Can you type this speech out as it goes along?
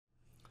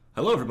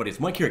Hello everybody, it's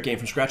Mike here at Game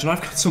From Scratch, and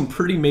I've got some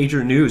pretty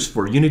major news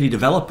for Unity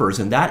developers,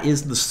 and that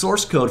is the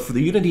source code for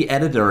the Unity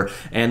editor,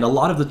 and a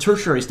lot of the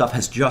tertiary stuff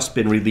has just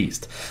been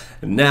released.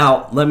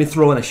 Now, let me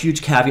throw in a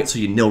huge caveat so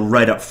you know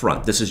right up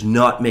front. This does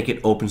not make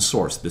it open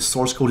source. The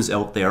source code is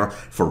out there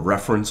for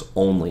reference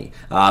only,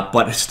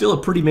 but it's still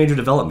a pretty major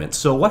development.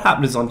 So what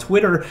happened is on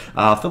Twitter,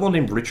 a fellow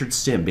named Richard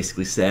Sim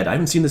basically said, I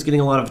haven't seen this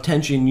getting a lot of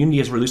attention. Unity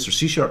has released their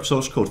C#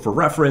 source code for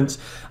reference,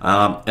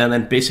 and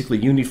then basically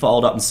Unity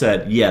followed up and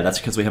said, yeah, that's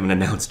because we haven't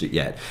announced it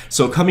yet.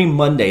 So coming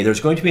Monday, there's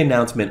going to be an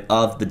announcement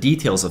of the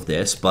details of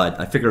this, but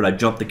I figured I'd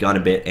jump the gun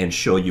a bit and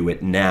show you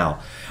it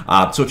now.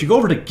 So if you go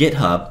over to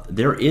GitHub,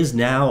 there is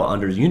now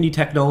under Unity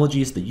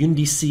Technologies the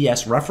Unity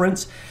CS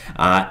reference,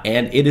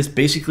 and it is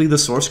basically the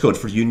source code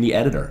for Unity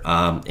Editor.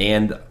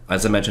 And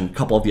as I mentioned, a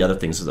couple of the other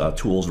things,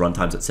 tools,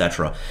 runtimes,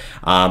 etc.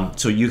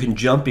 So you can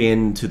jump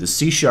into the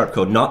C#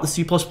 code, not the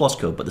C++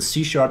 code, but the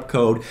C#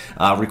 code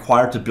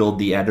required to build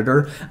the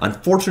editor.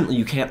 Unfortunately,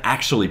 you can't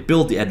actually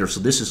build the editor,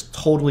 so this is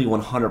totally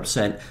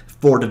 100%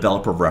 for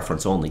developer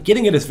reference only.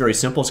 Getting it is very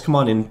simple. Just come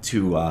on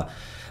into, you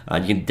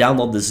can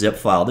download the zip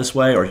file this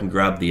way, or you can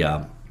grab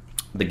the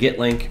Git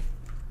link,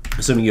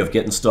 assuming you have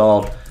Git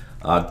installed.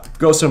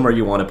 Go somewhere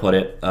you want to put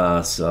it.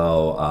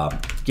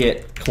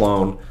 Git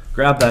clone.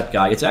 Grab that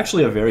guy. It's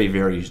actually a very,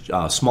 very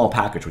small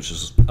package, which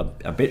is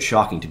a bit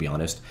shocking, to be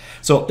honest.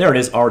 So there it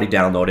is, already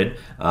downloaded.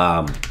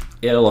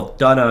 It'll have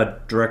done a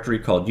directory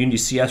called Unity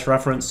CS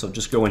reference, so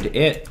just go into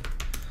it,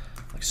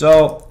 like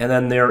so. And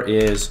then there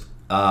is,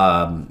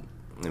 let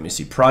me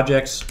see,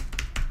 projects,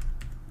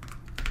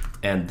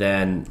 and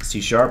then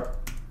C#.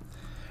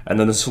 And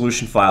then the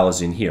solution file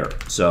is in here.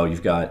 So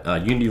you've got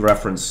Unity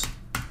reference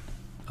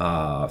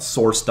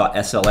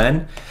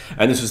source.sln,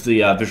 and this is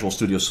the Visual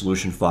Studio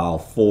solution file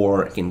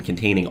for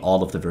containing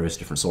all of the various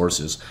different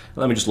sources.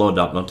 Let me just load it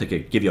up and I'll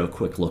give you a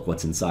quick look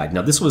what's inside.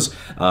 Now this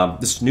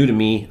is new to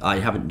me. I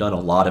haven't done a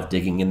lot of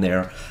digging in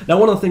there. Now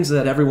one of the things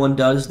that everyone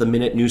does the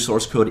minute new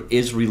source code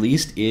is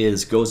released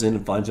is goes in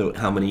and finds out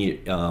how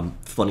many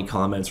funny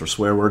comments or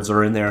swear words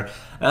are in there.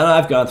 And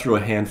I've gone through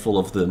a handful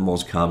of the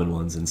most common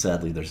ones, and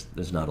sadly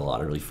there's not a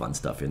lot of really fun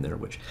stuff in there,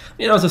 which,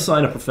 you know, is a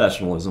sign of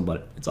professionalism,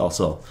 but it's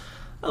also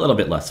a little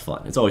bit less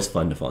fun. It's always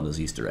fun to find those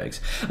Easter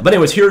eggs. But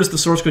anyways, here's the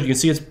source code. You can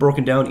see it's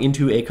broken down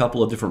into a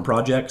couple of different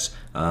projects.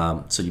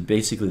 So you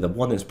basically, the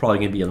one that's probably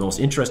going to be the most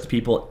interest to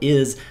people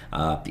is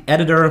the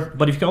editor.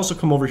 But if you can also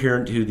come over here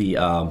into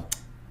the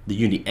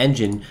Unity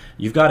engine,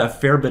 you've got a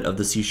fair bit of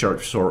the C#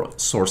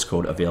 source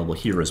code available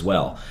here as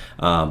well.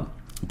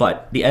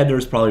 But the editor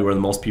is probably where the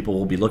most people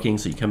will be looking,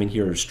 so you come in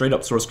here, straight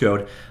up source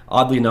code.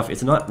 Oddly enough,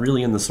 it's not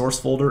really in the source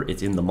folder,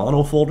 it's in the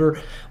mono folder.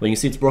 Well, you can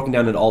see it's broken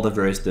down into all the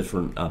various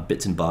different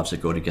bits and bobs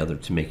that go together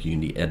to make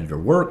Unity Editor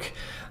work.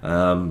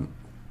 So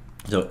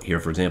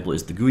here, for example,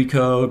 is the GUI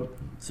code.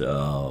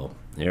 So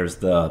there's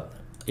the,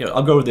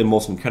 I'll go with the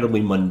most incredibly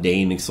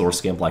mundane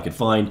source sample I could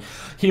find.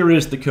 Here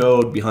is the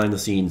code behind the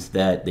scenes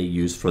that they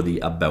use for the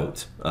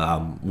About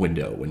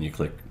window. When you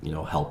click,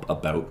 Help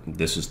About,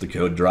 this is the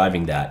code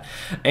driving that.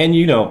 And,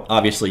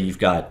 obviously you've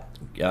got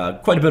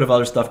quite a bit of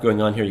other stuff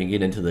going on here. You can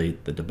get into the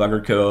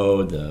debugger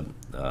code,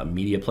 the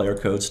media player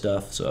code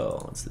stuff.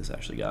 So what's this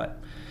actually got?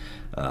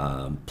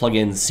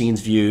 Plugins,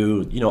 scenes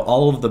view,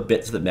 all of the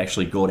bits that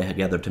actually go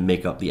together to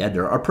make up the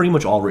editor are pretty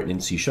much all written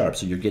in C#. So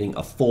you're getting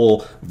a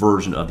full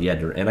version of the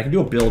editor. And I can do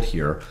a build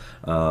here.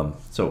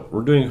 So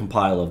we're doing a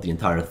compile of the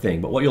entire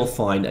thing. But what you'll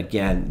find,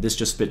 again, this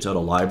just spits out a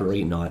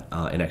library, not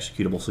an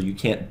executable. So you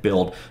can't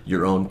build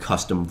your own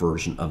custom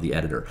version of the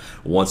editor.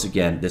 Once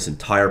again, this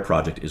entire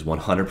project is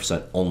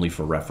 100% only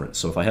for reference.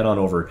 So if I head on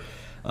over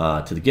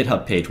to the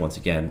GitHub page, once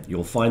again,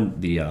 you'll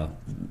find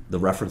the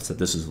reference that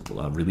this is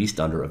released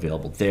under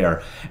available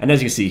there. And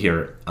as you see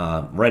here,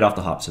 right off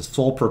the hop, it says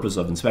sole purpose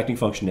of inspecting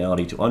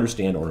functionality to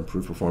understand or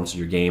improve performance of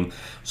your game.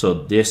 So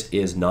this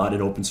is not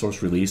an open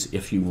source release.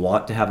 If you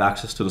want to have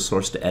access to the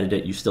source to edit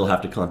it, you still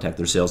have to contact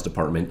their sales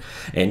department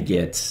and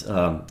get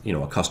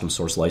a custom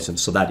source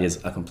license. So that is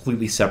a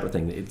completely separate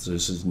thing.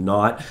 This is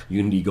not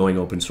Unity going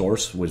open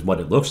source, with what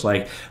it looks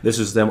like. This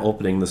is them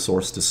opening the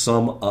source to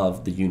some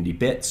of the Unity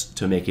bits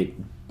to make it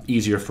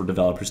easier for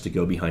developers to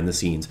go behind the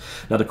scenes.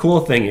 Now the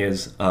cool thing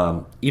is,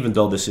 even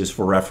though this is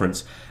for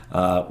reference,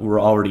 there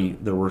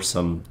were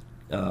some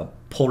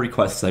pull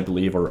requests, I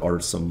believe, or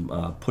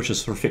some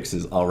pushes for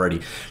fixes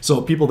already. So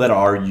people that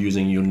are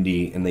using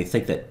Unity and they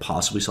think that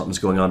possibly something's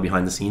going on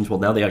behind the scenes, well,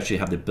 now they actually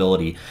have the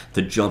ability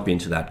to jump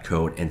into that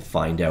code and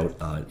find out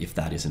if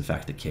that is in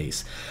fact the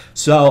case.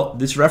 So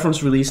this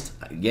reference released,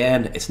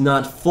 again, it's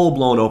not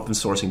full-blown open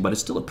sourcing, but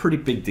it's still a pretty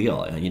big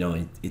deal.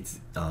 It's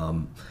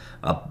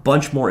a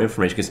bunch more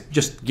information, because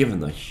just given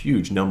the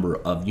huge number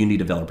of Unity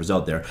developers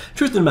out there,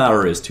 truth of the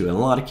matter is, too, in a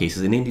lot of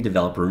cases, an indie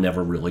developer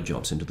never really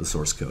jumps into the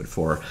source code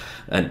for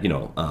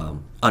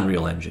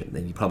Unreal Engine.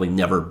 They probably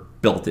never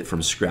built it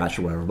from scratch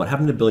or whatever, but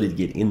having the ability to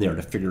get in there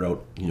to figure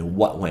out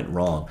what went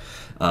wrong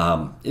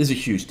is a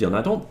huge deal. And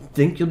I don't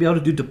think you'll be able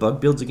to do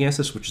debug builds against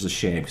this, which is a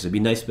shame, because it'd be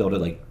nice to be able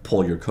to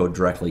pull your code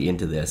directly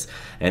into this,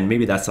 and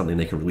maybe that's something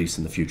they can release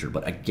in the future.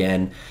 But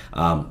again,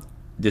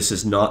 This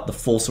is not the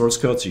full source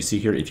code. So you see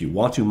here, if you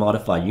want to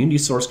modify Unity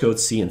source code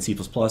C and C++,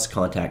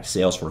 contact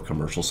sales for a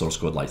commercial source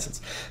code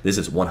license. This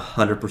is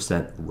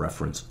 100%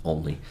 reference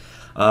only.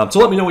 So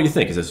let me know what you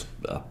think. Is this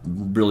a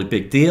really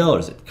big deal, or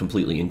is it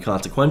completely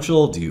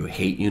inconsequential? Do you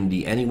hate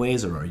Unity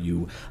anyways, or are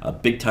you a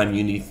big-time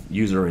Unity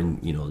user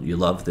and you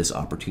love this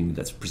opportunity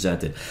that's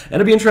presented? And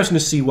it'd be interesting to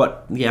see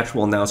what the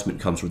actual announcement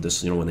comes with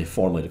this, when they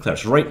formally declare.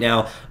 So right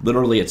now,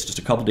 literally, it's just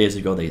a couple days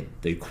ago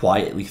they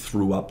quietly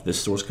threw up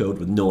this source code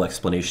with no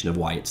explanation of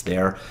why it's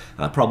there.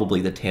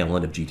 Probably the tail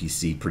end of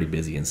GTC, pretty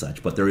busy and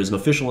such. But there is an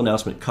official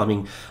announcement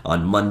coming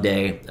on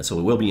Monday, so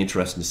it will be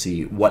interesting to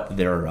see what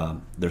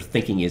their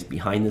thinking is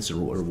behind this,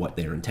 or what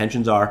their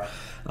intentions are.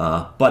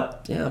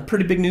 But yeah,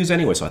 pretty big news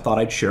anyway, so I thought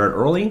I'd share it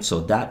early. So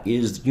that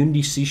is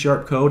Unity C#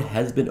 code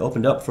has been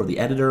opened up for the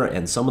editor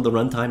and some of the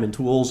runtime and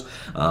tools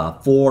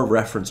for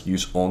reference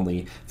use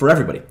only for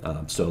everybody.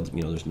 So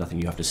there's nothing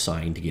you have to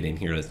sign to get in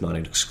here. It's not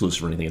an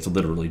exclusive or anything. It's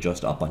literally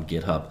just up on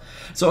GitHub.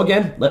 So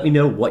again, let me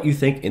know what you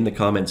think in the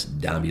comments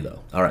down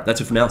below. All right,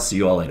 that's it for now. See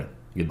you all later.